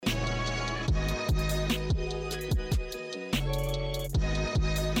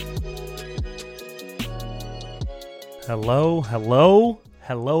Hello,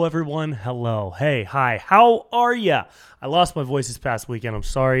 everyone. Hello. Hey, hi. How are ya? I lost my voice this past weekend. I'm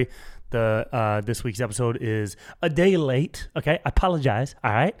sorry. This week's episode is a day late. Okay, I apologize.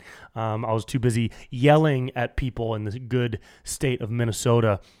 All right. I was too busy yelling at people in the good state of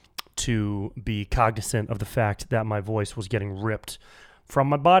Minnesota to be cognizant of the fact that my voice was getting ripped from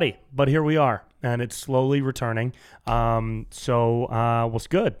my body. But here we are, and it's slowly returning. So what's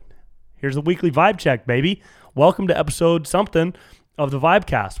good? Here's the weekly vibe check, baby. Welcome to episode something of the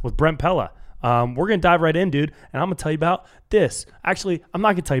Vibecast with Brent Pella. We're going to dive right in, dude, and I'm going to tell you about this. Actually, I'm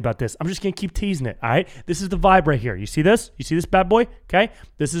not going to tell you about this. I'm just going to keep teasing it, all right? This is the vibe right here. You see this? You see this bad boy? Okay?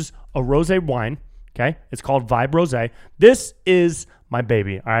 This is a rosé wine, okay? It's called Vibe Rosé. This is my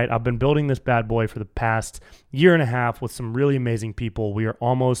baby, all right? I've been building this bad boy for the past year and a half with some really amazing people. We are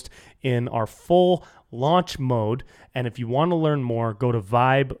almost in our full launch mode, and if you want to learn more, go to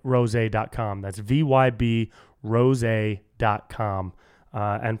viberose.com. That's VYB-rose.com.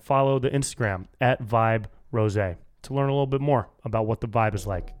 And follow the Instagram at Vibe Rose to learn a little bit more about what the vibe is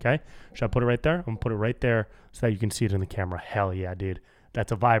like, okay? Should I put it right there? I'm going to put it right there so that you can see it in the camera. Hell yeah, dude.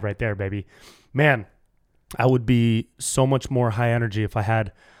 That's a vibe right there, baby. Man, I would be so much more high energy if I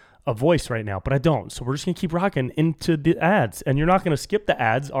had a voice right now, but I don't. So we're just going to keep rocking into the ads. And you're not going to skip the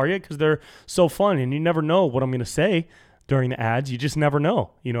ads, are you? Because they're so fun, and you never know what I'm going to say during the ads. You just never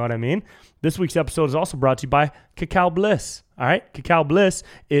know. You know what I mean? This week's episode is also brought to you by Cacao Bliss. All right? Cacao Bliss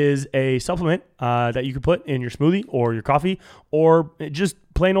is a supplement that you can put in your smoothie or your coffee or just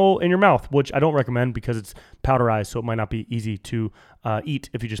plain old in your mouth, which I don't recommend because it's powderized, so it might not be easy to eat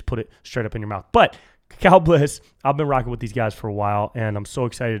if you just put it straight up in your mouth. But Cacao Bliss, I've been rocking with these guys for a while, and I'm so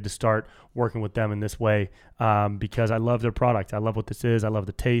excited to start working with them in this way because I love their product. I love what this is. I love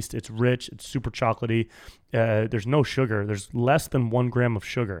the taste. It's rich. It's super chocolatey. There's no sugar. There's less than 1 gram of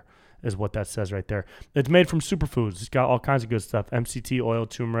sugar is what that says right there. It's made from superfoods. It's got all kinds of good stuff. MCT oil,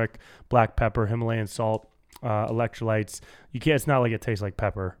 turmeric, black pepper, Himalayan salt, electrolytes. It's not like it tastes like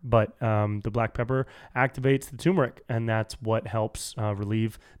pepper, but the black pepper activates the turmeric, and that's what helps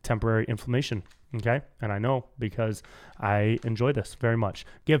relieve temporary inflammation. Okay, and I know because I enjoy this very much.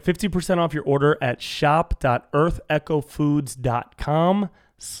 Get 50% off your order at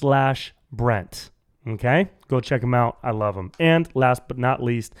shop.earthechofoods.com/Brent. Okay, go check them out. I love them. And last but not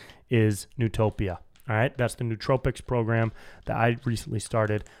least is Nootopia. All right, that's the nootropics program that I recently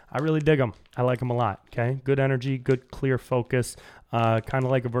started. I really dig them. I like them a lot. Okay, good energy, good clear focus, kind of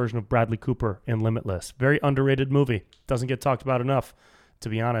like a version of Bradley Cooper in Limitless. Very underrated movie. Doesn't get talked about enough, to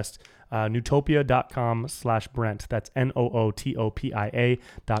be honest. Nootopia.com/Brent. That's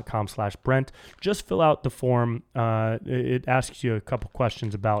NOOTOPIA.com/Brent. Just fill out the form. It asks you a couple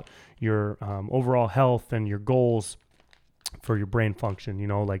questions about your overall health and your goals for your brain function. You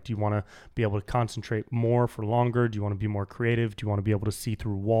know, like, do you want to be able to concentrate more for longer? Do you want to be more creative? Do you want to be able to see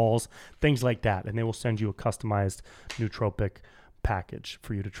through walls? Things like that. And they will send you a customized nootropic package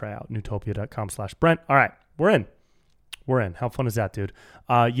for you to try out. Nootopia.com/Brent. All right, we're in. How fun is that, dude?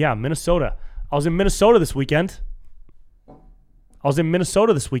 Yeah, Minnesota. I was in Minnesota this weekend.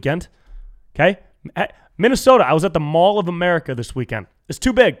 Okay? Minnesota. I was at the Mall of America this weekend. It's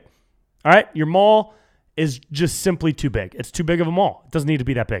too big. All right? Your mall is just simply too big. It's too big of a mall. It doesn't need to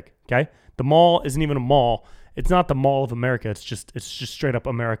be that big. Okay? The mall isn't even a mall. It's not the Mall of America. It's just straight up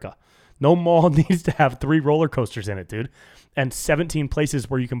America. No mall needs to have 3 roller coasters in it, dude. And 17 places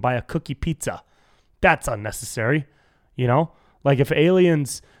where you can buy a cookie pizza. That's unnecessary. You know, like the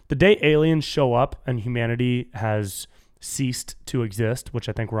day aliens show up and humanity has ceased to exist, which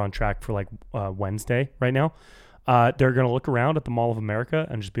I think we're on track for like Wednesday right now, they're going to look around at the Mall of America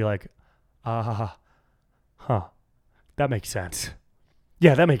and just be like, that makes sense.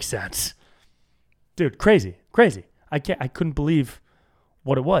 Yeah, that makes sense. Dude, crazy. I couldn't believe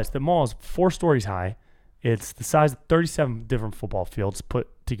what it was. The mall is 4 stories high. It's the size of 37 different football fields put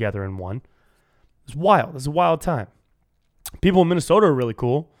together in one. It's wild. It's a wild time. People in Minnesota are really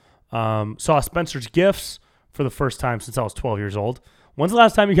cool. Saw Spencer's Gifts for the first time since I was 12 years old. When's the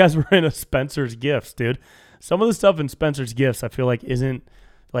last time you guys were in a Spencer's Gifts, dude? Some of the stuff in Spencer's Gifts I feel like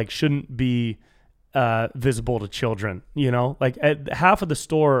shouldn't be visible to children, you know? Like half of the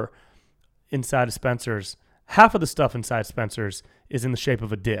store inside of Spencer's, half of the stuff inside Spencer's is in the shape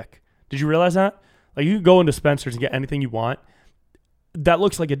of a dick. Did you realize that? Like, you can go into Spencer's and get anything you want that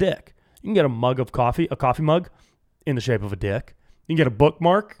looks like a dick. You can get a mug of coffee, a coffee mug, in the shape of a dick. You can get a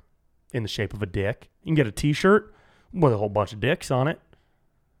bookmark in the shape of a dick. You can get a t-shirt with a whole bunch of dicks on it.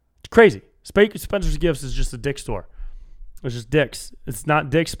 It's crazy. Spencer's Gifts is just a dick store. It's just dicks. It's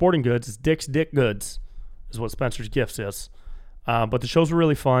not Dick's Sporting Goods. It's Dick's Dick Goods is what Spencer's Gifts is. But the shows were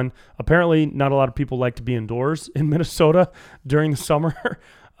really fun. Apparently, not a lot of people like to be indoors in Minnesota during the summer,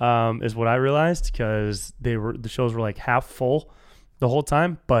 is what I realized, because the shows were like half full the whole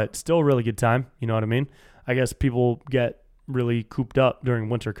time, but still a really good time. You know what I mean? I guess people get really cooped up during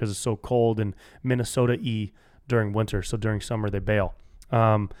winter because it's so cold and Minnesota-y during winter. So during summer, they bail.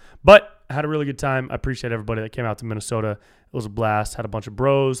 But I had a really good time. I appreciate everybody that came out to Minnesota. It was a blast. Had a bunch of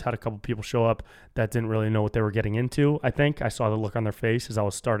bros. Had a couple people show up that didn't really know what they were getting into, I think. I saw the look on their face as I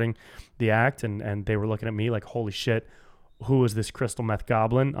was starting the act, and they were looking at me like, holy shit, who is this crystal meth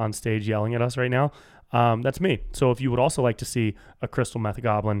goblin on stage yelling at us right now? That's me. So if you would also like to see a crystal meth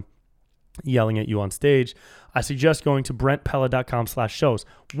goblin yelling at you on stage, I suggest going to brentpella.com/shows,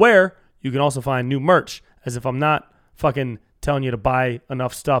 where you can also find new merch. As if I'm not fucking telling you to buy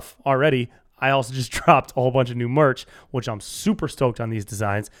enough stuff already, I also just dropped a whole bunch of new merch, which I'm super stoked on these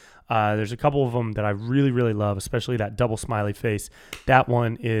designs. There's a couple of them that I really, really love, especially that double smiley face. That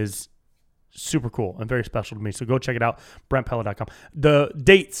one is super cool and very special to me. So go check it out, brentpella.com. The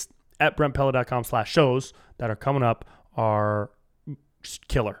dates at brentpella.com/shows that are coming up are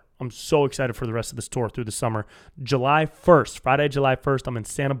killer. I'm so excited for the rest of this tour through the summer. July 1st, Friday, July 1st, I'm in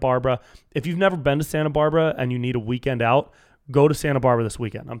Santa Barbara. If you've never been to Santa Barbara and you need a weekend out, go to Santa Barbara this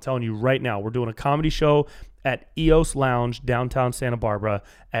weekend. I'm telling you right now, we're doing a comedy show at EOS Lounge, downtown Santa Barbara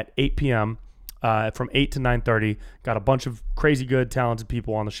at 8 p.m. From 8 to 9:30. Got a bunch of crazy good, talented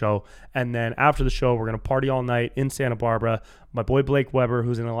people on the show. And then after the show, we're going to party all night in Santa Barbara. My boy Blake Weber,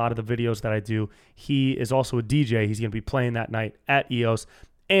 who's in a lot of the videos that I do, he is also a DJ. He's going to be playing that night at EOS.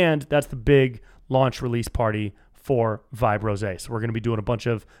 And that's the big launch release party for Vibe Rosé. So we're going to be doing a bunch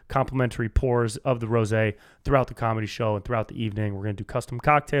of complimentary pours of the rosé throughout the comedy show and throughout the evening. We're going to do custom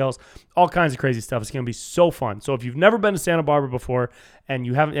cocktails, all kinds of crazy stuff. It's going to be so fun. So if you've never been to Santa Barbara before and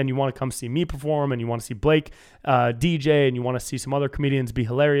you haven't, and you want to come see me perform, and you want to see Blake DJ, and you want to see some other comedians be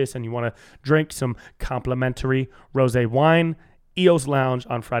hilarious, and you want to drink some complimentary rosé wine, EOS Lounge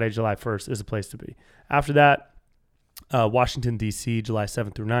on Friday, July 1st is the place to be. After that, Washington, D.C., July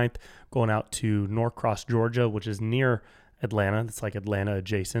 7th through 9th, going out to Norcross, Georgia, which is near Atlanta. It's like Atlanta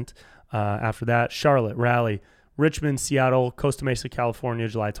adjacent. After that, Charlotte, Raleigh, Richmond, Seattle, Costa Mesa, California,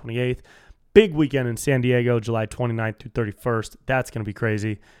 July 28th. Big weekend in San Diego, July 29th through 31st. That's going to be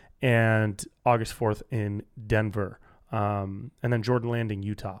crazy. And August 4th in Denver. And then Jordan Landing,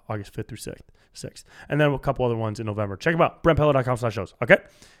 Utah, August 5th through 6th. And then a couple other ones in November. Check them out, brentpella.com/shows. Okay?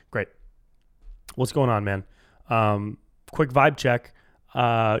 Great. What's going on, man? Quick vibe check.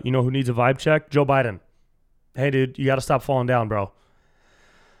 You know who needs a vibe check? Joe Biden. Hey, dude, you got to stop falling down, bro.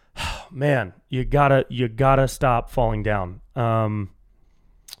 Man, you gotta stop falling down.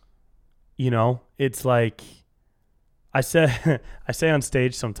 You know, it's like I say on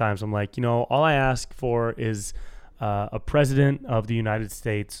stage sometimes, I'm like, you know, all I ask for is a president of the United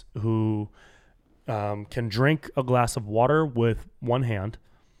States who can drink a glass of water with one hand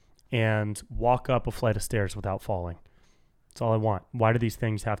and walk up a flight of stairs without falling. That's all I want. Why do these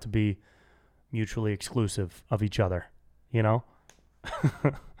things have to be mutually exclusive of each other? You know?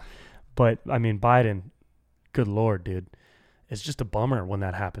 But, I mean, Biden, good Lord, dude. It's just a bummer when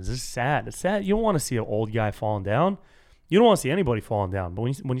that happens. It's sad. It's sad. You don't want to see an old guy falling down. You don't want to see anybody falling down. But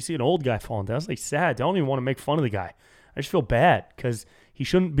when you see an old guy falling down, it's like sad. I don't even want to make fun of the guy. I just feel bad because he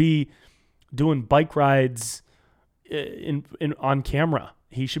shouldn't be doing bike rides on camera.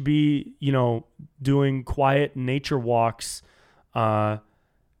 He should be, you know, doing quiet nature walks on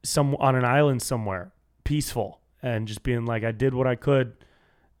an island somewhere, peaceful, and just being like, I did what I could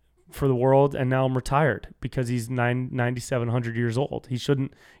for the world, and now I'm retired because he's 9,700 years old. He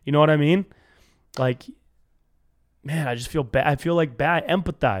shouldn't, you know what I mean? Like, man, I just feel bad. I feel like bad. I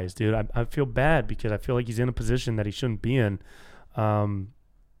empathize, dude. I feel bad because I feel like he's in a position that he shouldn't be in.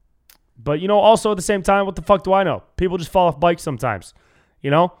 But, you know, also at the same time, what the fuck do I know? People just fall off bikes sometimes. You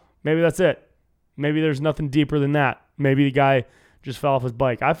know, maybe that's it. Maybe there's nothing deeper than that. Maybe the guy just fell off his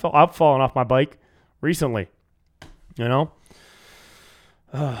bike. I've fallen off my bike recently. You know,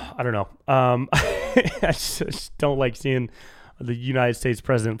 I don't know. I just don't like seeing the United States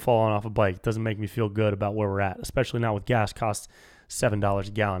president falling off a bike. It doesn't make me feel good about where we're at, especially now with gas costs $7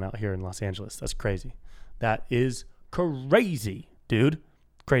 a gallon out here in Los Angeles. That's crazy. That is crazy, dude.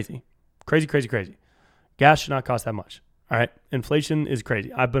 Crazy. Gas should not cost that much. All right. Inflation is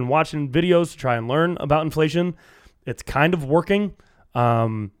crazy. I've been watching videos to try and learn about inflation. It's kind of working.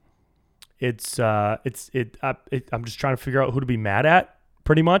 I'm just trying to figure out who to be mad at,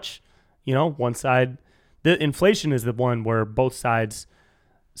 pretty much. You know, one side, the inflation is the one where both sides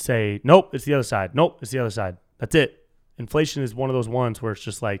say, nope, it's the other side. Nope, it's the other side. That's it. Inflation is one of those ones where it's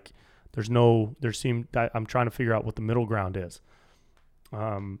just like, I'm trying to figure out what the middle ground is.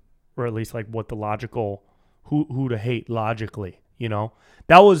 or at least like what the logical, who to hate logically,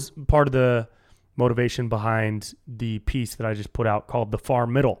 That was part of the motivation behind the piece that I just put out called The Far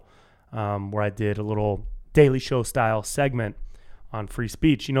Middle, where I did a little Daily Show style segment on free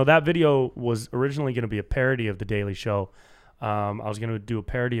speech. That video was originally going to be a parody of The Daily Show. I was going to do a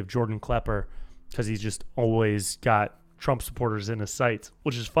parody of Jordan Klepper because he's just always got Trump supporters in his sights,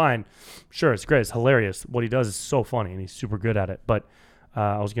 which is fine. Sure, it's great. It's hilarious. What he does is so funny, and he's super good at it. But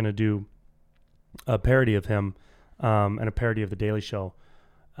I was going to do a parody of him and a parody of The Daily Show,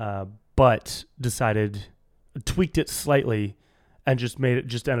 but tweaked it slightly and just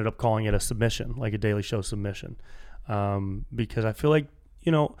ended up calling it a submission, like a Daily Show submission. Because I feel like,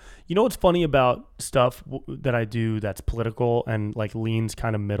 what's funny about stuff that I do that's political and like leans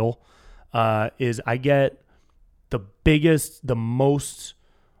kind of middle, is I get the most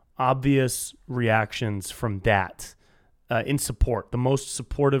obvious reactions from that, in support, the most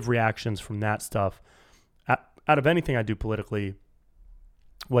supportive reactions from that stuff out of anything I do politically,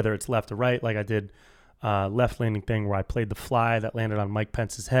 whether it's left or right. Like I did left-leaning thing where I played the fly that landed on Mike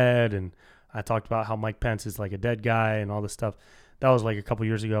Pence's head, and I talked about how Mike Pence is like a dead guy and all this stuff. That was like a couple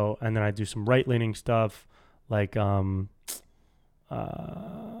years ago. And then I do some right-leaning stuff like I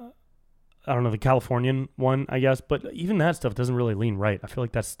don't know, the Californian one, I guess. But even that stuff doesn't really lean right. I feel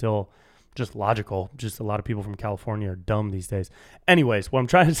like that's still just logical. Just a lot of people from California are dumb these days. Anyways, what I'm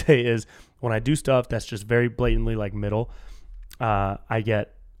trying to say is when I do stuff that's just very blatantly like middle, I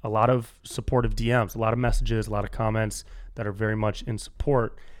get a lot of supportive DMs, a lot of messages, a lot of comments that are very much in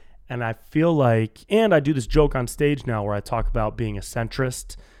support. And I feel like, and I do this joke on stage now where I talk about being a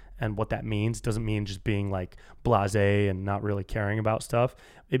centrist and what that means. Doesn't mean just being like blasé and not really caring about stuff.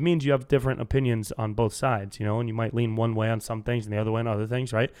 It means you have different opinions on both sides, and you might lean one way on some things and the other way on other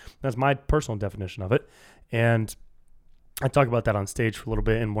things, right? That's my personal definition of it. And I talk about that on stage for a little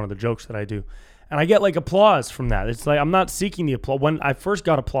bit in one of the jokes that I do. And I get like applause from that. It's like, I'm not seeking the applause. When I first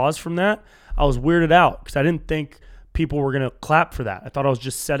got applause from that, I was weirded out because I didn't think people were going to clap for that. I thought I was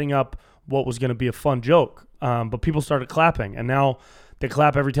just setting up what was going to be a fun joke. But people started clapping, and now they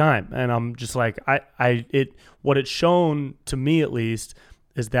clap every time. And I'm just like, what it's shown to me at least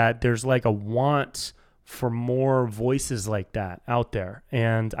is that there's like a want for more voices like that out there.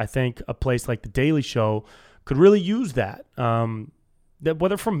 And I think a place like The Daily Show could really use that. That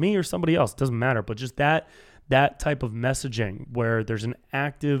whether from me or somebody else, doesn't matter, but just that type of messaging where there's an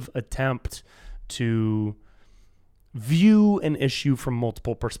active attempt to view an issue from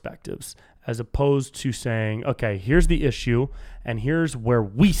multiple perspectives, as opposed to saying, okay, here's the issue and here's where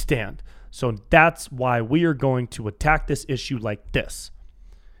we stand. So that's why we are going to attack this issue like this.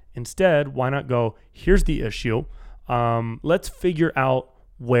 Instead, why not go, here's the issue. Let's figure out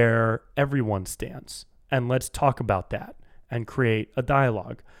where everyone stands and let's talk about that and create a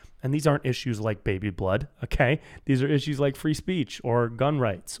dialogue. And these aren't issues like baby blood, okay? These are issues like free speech or gun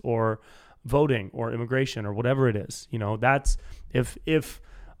rights or voting or immigration or whatever it is. That's if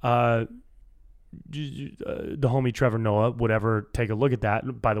the homie Trevor Noah would ever take a look at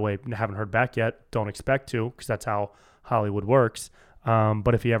that. By the way, haven't heard back yet. Don't expect to, because that's how Hollywood works.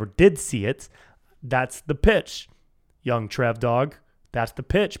 But if he ever did see it, that's the pitch. Young Trev dog, that's the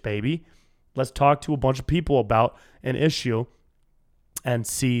pitch, baby. Let's talk to a bunch of people about an issue and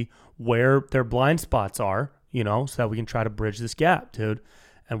see where their blind spots are, so that we can try to bridge this gap, dude.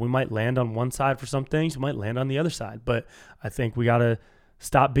 And we might land on one side for some things. We might land on the other side. But I think we got to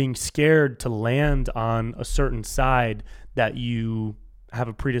stop being scared to land on a certain side that you have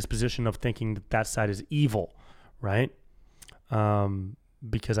a predisposition of thinking that side is evil, right?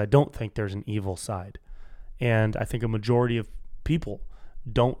 Because I don't think there's an evil side. And I think a majority of people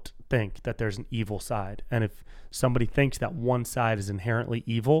don't think that there's an evil side. And if somebody thinks that one side is inherently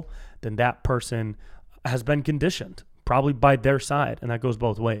evil, then that person has been conditioned, probably by their side. And that goes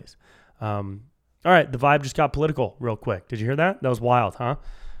both ways. All right, the vibe just got political real quick. Did you hear that? That was wild, huh?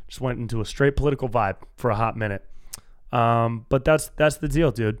 Just went into a straight political vibe for a hot minute. But that's the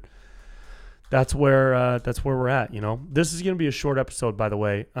deal, dude. That's where we're at, This is going to be a short episode, by the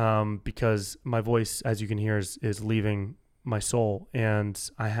way, because my voice, as you can hear, is leaving my soul, and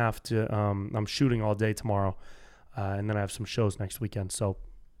I have to. I'm shooting all day tomorrow, and then I have some shows next weekend, so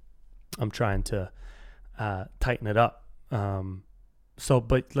I'm trying to tighten it up.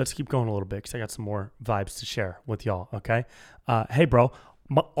 But let's keep going a little bit because I got some more vibes to share with y'all. Okay, hey, bro,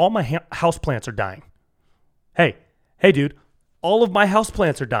 all my houseplants are dying. Hey, dude, all of my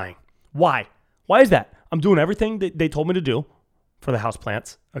houseplants are dying. Why? Why is that? I'm doing everything that they told me to do for the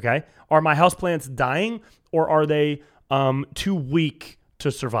houseplants, okay? Are my houseplants dying, or are they too weak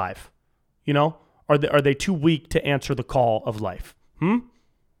to survive? Are they too weak to answer the call of life?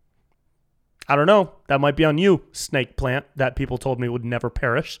 I don't know. That might be on you, snake plant that people told me would never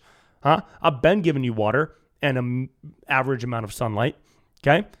perish. Huh? I've been giving you water and an average amount of sunlight.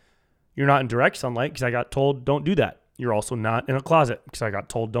 Okay? You're not in direct sunlight because I got told don't do that. You're also not in a closet because I got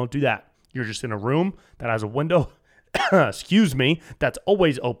told don't do that. You're just in a room that has a window, excuse me, that's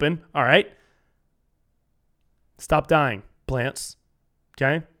always open. All right? Stop dying, plants.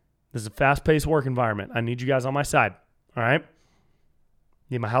 Okay? This is a fast-paced work environment. I need you guys on my side. All right?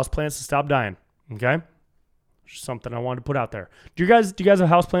 Need my house plants to stop dying. Okay? Just something I wanted to put out there. Do you guys have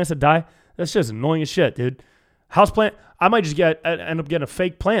house plants that die? That's just annoying as shit, dude. House plant, I might just end up getting a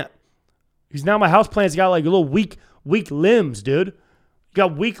fake plant. Because now my house plant's got like a little weak limbs, dude. You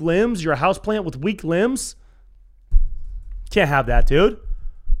got weak limbs? You're a house plant with weak limbs? Can't have that, dude.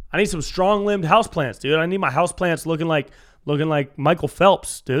 I need some strong-limbed house plants, dude. I need my house plants looking like Michael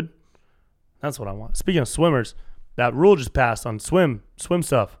Phelps, dude. That's what I want. Speaking of swimmers, that rule just passed on swim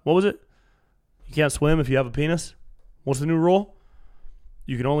stuff. What was it? You can't swim if you have a penis? What's the new rule?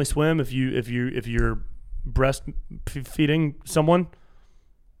 You can only swim if you're breastfeeding someone,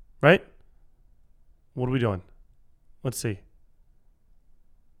 right? What are we doing? Let's see.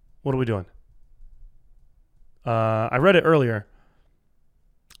 What are we doing? I read it earlier.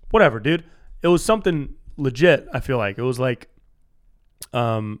 Whatever, dude. It was something legit. I feel like it was like,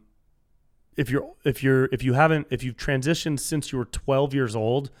 if you've transitioned since you were 12 years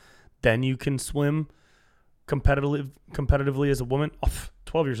old, then you can swim competitively as a woman.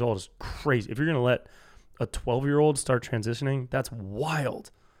 12 years old is crazy. If you're gonna let a 12-year-old start transitioning, that's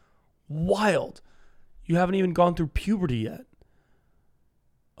wild. Wild. You haven't even gone through puberty yet.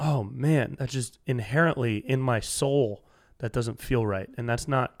 Oh man, that's just inherently in my soul. That doesn't feel right. And that's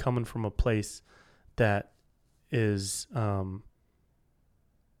not coming from a place that is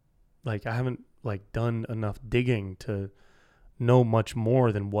like I haven't like done enough digging to know much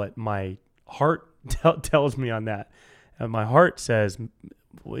more than what my heart tells me on that. And my heart says,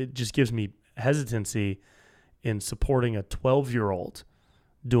 it just gives me hesitancy in supporting a 12-year-old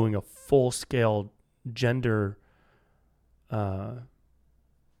doing a full-scale gender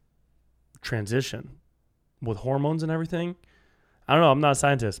transition with hormones and everything. I don't know. I'm not a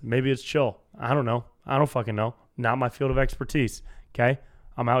scientist. Maybe it's chill. I don't know. I don't fucking know. Not my field of expertise. Okay?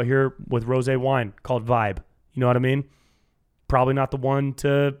 I'm out here with rosé wine called Vibe. You know what I mean? Probably not the one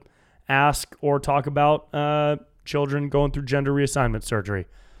to ask or talk about children going through gender reassignment surgery.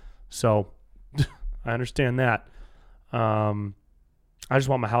 So I understand that. I just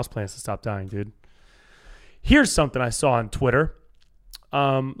want my houseplants to stop dying, dude. Here's something I saw on Twitter.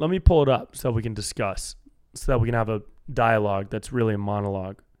 Let me pull it up so we can discuss, so that we can have a dialogue that's really a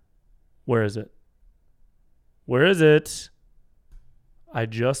monologue. Where is it? Where is it? I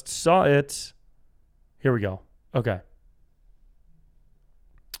just saw it. Here we go. Okay.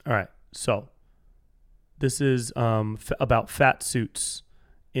 All right. So this is about fat suits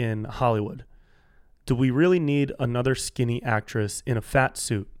in Hollywood. Do we really need another skinny actress in a fat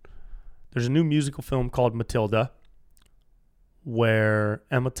suit? There's a new musical film called Matilda where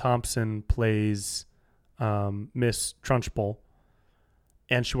Emma Thompson plays Miss Trunchbull,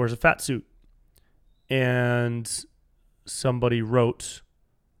 and she wears a fat suit. And somebody wrote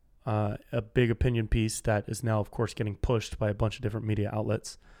a big opinion piece that is now, of course, getting pushed by a bunch of different media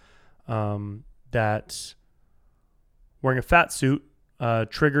outlets, that wearing a fat suit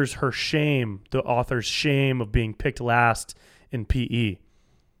triggers her shame, the author's shame of being picked last in PE.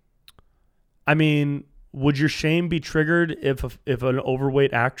 I mean, would your shame be triggered if an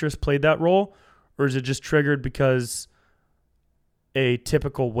overweight actress played that role? Or is it just triggered because a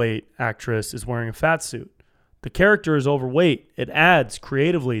typical weight actress is wearing a fat suit? The character is overweight. It adds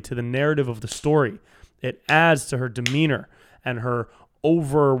creatively to the narrative of the story. It adds to her demeanor and her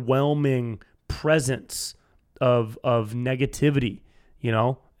overwhelming presence of negativity. You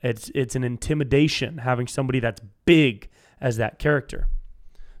know, it's an intimidation having somebody that's big as that character.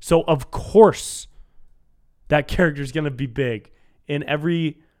 So of course that character is going to be big in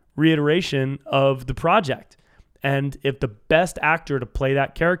every reiteration of the project. And if the best actor to play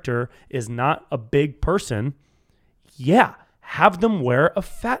that character is not a big person, yeah, have them wear a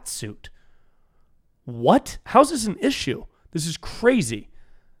fat suit. What? How's this an issue? This is crazy.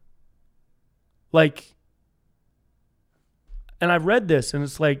 Like, and I read this and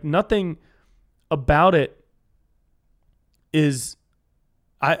it's like nothing about it is,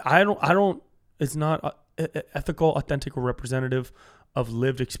 I don't, it's not ethical, authentic, or representative of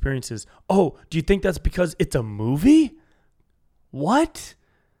lived experiences. Oh, do you think that's because it's a movie? What?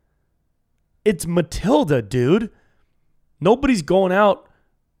 It's Matilda, dude. Nobody's going out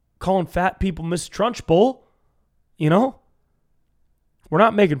calling fat people Miss Trunchbull, you know? We're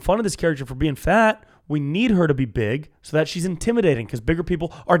not making fun of this character for being fat. We need her to be big so that she's intimidating, because bigger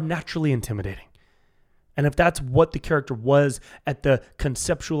people are naturally intimidating. And if that's what the character was at the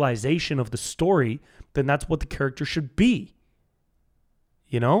conceptualization of the story, then that's what the character should be.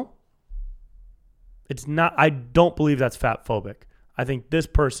 You know? It's not, I don't believe that's fat phobic. I think this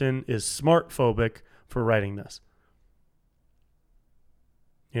person is smart phobic for writing this.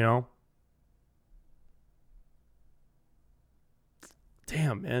 You know?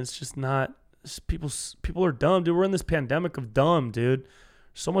 Damn, man, it's just not, people are dumb, dude. We're in this pandemic of dumb, dude.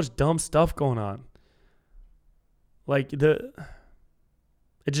 So much dumb stuff going on. Like it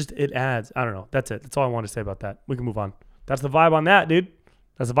adds, I don't know. That's it. That's all I want to say about that. We can move on. That's the vibe on that, dude.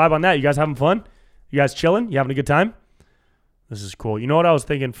 That's the vibe on that. You guys having fun? You guys chilling? You having a good time? This is cool. You know what I was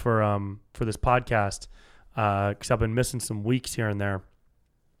thinking for this podcast? Because I've been missing some weeks here and there,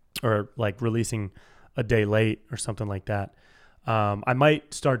 or like releasing a day late or something like that. I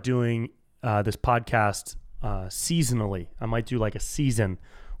might start doing this podcast seasonally. I might do like a season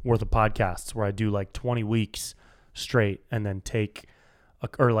worth of podcasts where I do like 20 weeks straight and then take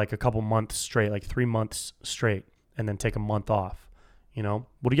or like a couple months straight, like 3 months straight, and then take a month off. You know,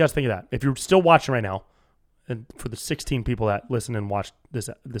 what do you guys think of that? If you're still watching right now, and for the 16 people that listen and watch this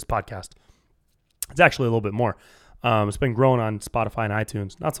podcast, it's actually a little bit more. It's been growing on Spotify and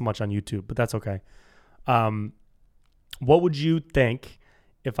iTunes, not so much on YouTube, but that's okay. What would you think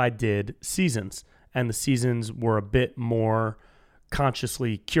if I did seasons, and the seasons were a bit more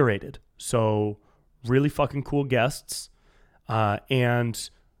consciously curated? So really fucking cool guests, and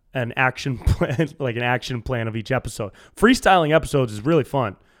an action plan, like an action plan of each episode. Freestyling episodes is really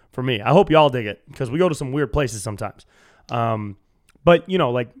fun for me. I hope y'all dig it, because we go to some weird places sometimes. But you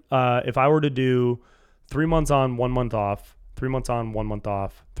know, like, if I were to do 3 months on, 1 month off, 3 months on, 1 month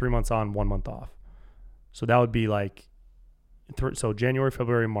off, 3 months on, 1 month off. So that would be like, so January,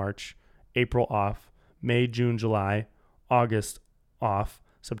 February, March, April off, May, June, July, August off,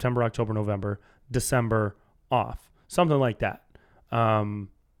 September, October, November, December off, something like that.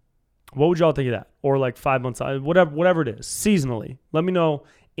 What would y'all think of that? Or like 5 months, whatever it is, seasonally. Let me know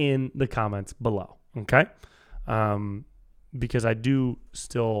in the comments below, okay? Because I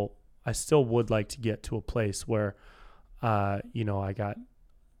still would like to get to a place where, you know, I got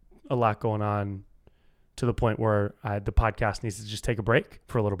a lot going on to the point where the podcast needs to just take a break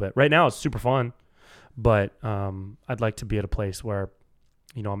for a little bit. Right now it's super fun, but I'd like to be at a place where,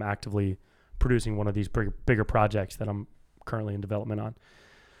 you know, I'm actively producing one of these bigger projects that I'm currently in development on.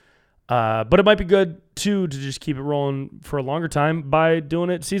 But it might be good too to just keep it rolling for a longer time by doing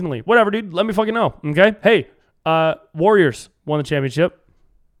it seasonally. Whatever, dude. Let me fucking know. Okay. Hey, Warriors won the championship.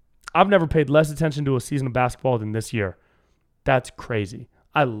 I've never paid less attention to a season of basketball than this year. That's crazy.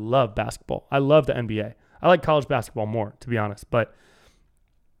 I love basketball. I love the NBA. I like college basketball more, to be honest. But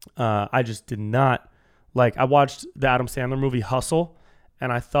I just did not like. I watched the Adam Sandler movie Hustle,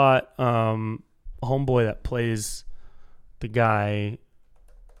 and I thought a homeboy that plays the guy.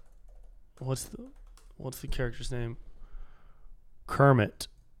 What's the character's name? Kermit.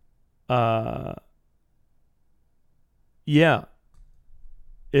 Yeah.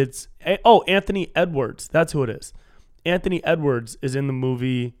 It's Anthony Edwards. That's who it is. Anthony Edwards is in the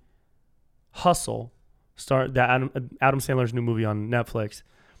movie Hustle. Adam Sandler's new movie on Netflix.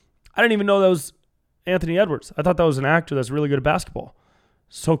 I didn't even know that was Anthony Edwards. I thought that was an actor that's really good at basketball.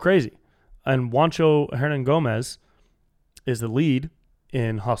 So crazy. And Juancho Hernan Gomez is the lead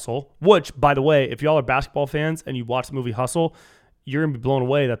in Hustle, which, by the way, if y'all are basketball fans and you watch the movie Hustle, you're going to be blown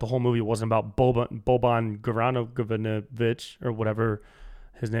away that the whole movie wasn't about Boban Jovanovic or whatever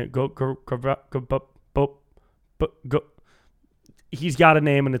his name. He's got a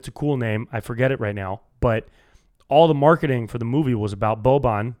name and it's a cool name. I forget it right now, but all the marketing for the movie was about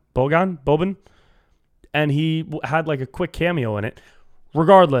Boban, and he had like a quick cameo in it.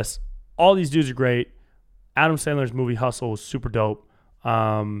 Regardless, all these dudes are great. Adam Sandler's movie Hustle was super dope.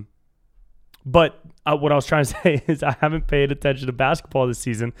 But what I was trying to say is I haven't paid attention to basketball this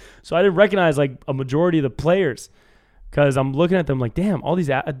season, so I didn't recognize like a majority of the players, because I'm looking at them like, damn, all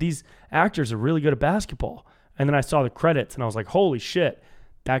these actors are really good at basketball. And then I saw the credits and I was like, holy shit,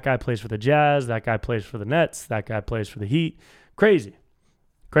 that guy plays for the Jazz, that guy plays for the Nets, that guy plays for the Heat. Crazy.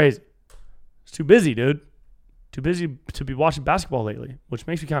 It's too busy, dude. Too busy to be watching basketball lately, which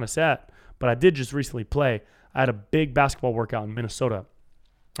makes me kind of sad. But I did just recently play. I had a big basketball workout in Minnesota.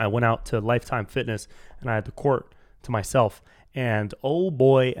 I went out to Lifetime Fitness and I had the court to myself. And oh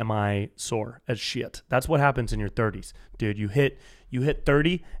boy, am I sore as shit. That's what happens in your 30s, dude. You hit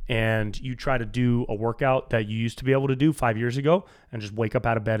 30 and you try to do a workout that you used to be able to do 5 years ago and just wake up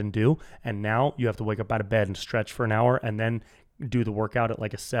out of bed and do. And now you have to wake up out of bed and stretch for an hour and then do the workout at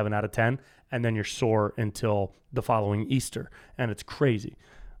like a 7 out of 10, and then you're sore until the following Easter, and it's crazy.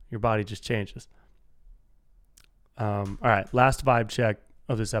 Your body just changes. All right, last vibe check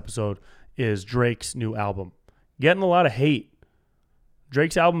of this episode is Drake's new album. Getting a lot of hate.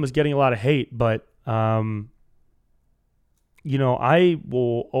 Drake's album is getting a lot of hate, but I'm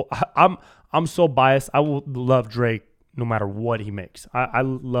so biased. I will love Drake no matter what he makes. I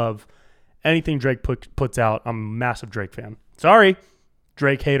love anything Drake puts out. I'm a massive Drake fan. Sorry,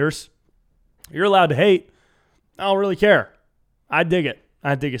 Drake haters. You're allowed to hate. I don't really care. I dig it.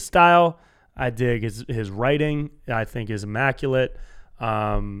 I dig his style. I dig his writing. I think is immaculate.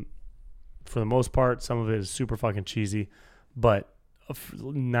 For the most part, some of it is super fucking cheesy, but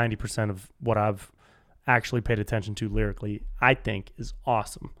 90% of what I've actually paid attention to lyrically, I think is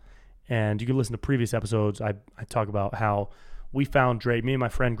awesome. And you can listen to previous episodes. I talk about how we found Drake. Me and my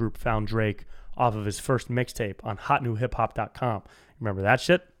friend group found Drake off of his first mixtape on hotnewhiphop.com. Remember that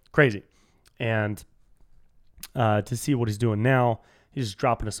shit? Crazy. And to see what he's doing now, he's just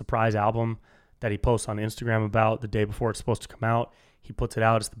dropping a surprise album that he posts on Instagram about the day before it's supposed to come out. He puts it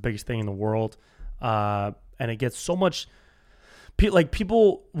out. It's the biggest thing in the world. And it gets so much... Like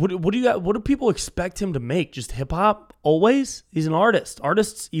people, what do people expect him to make? Just hip hop? Always? He's an artist.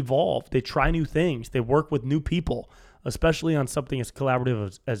 Artists evolve. They try new things. They work with new people, especially on something as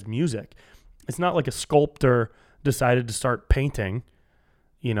collaborative as music. It's not like a sculptor decided to start painting,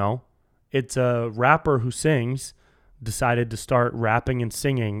 It's a rapper who sings decided to start rapping and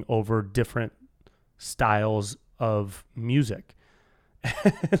singing over different styles of music.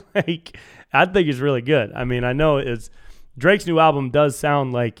 Like, I think it's really good. I mean, I know Drake's new album does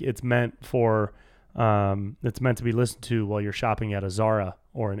sound like it's meant to be listened to while you're shopping at a Zara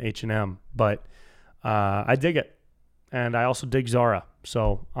or an H&M, but I dig it. And I also dig Zara,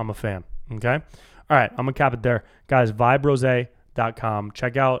 so I'm a fan, okay? All right, I'm going to cap it there. Guys, viberose.com.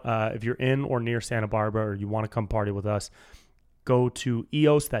 Check out, if you're in or near Santa Barbara or you want to come party with us, go to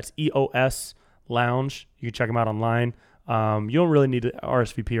EOS, that's EOS Lounge. You can check them out online. You don't really need to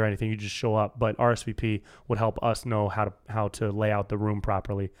RSVP or anything. You just show up, but RSVP would help us know how to lay out the room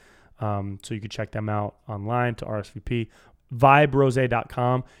properly. So you can check them out online to RSVP.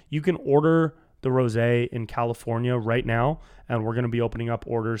 Viberose.com. You can order the rosé in California right now, and we're going to be opening up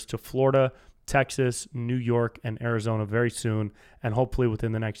orders to Florida, Texas, New York, and Arizona very soon, and hopefully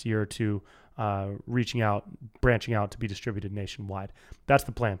within the next year or two, branching out to be distributed nationwide. That's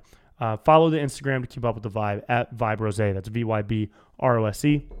the plan. Follow the Instagram to keep up with the vibe at VibeRose. That's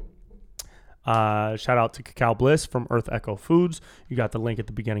VYBROSE. Shout out to Cacao Bliss from Earth Echo Foods. You got the link at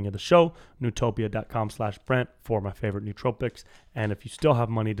the beginning of the show, Nootopia.com/Brent for my favorite nootropics. And if you still have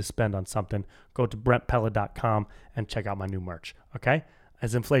money to spend on something, go to BrentPella.com and check out my new merch. Okay?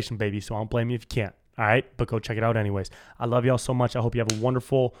 It's inflation, baby, so I don't blame you if you can't. All right? But go check it out anyways. I love y'all so much. I hope you have a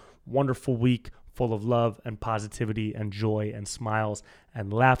wonderful, wonderful week full of love and positivity and joy and smiles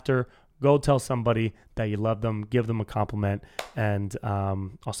and laughter. Go tell somebody that you love them. Give them a compliment. And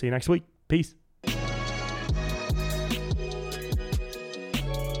I'll see you next week. Peace.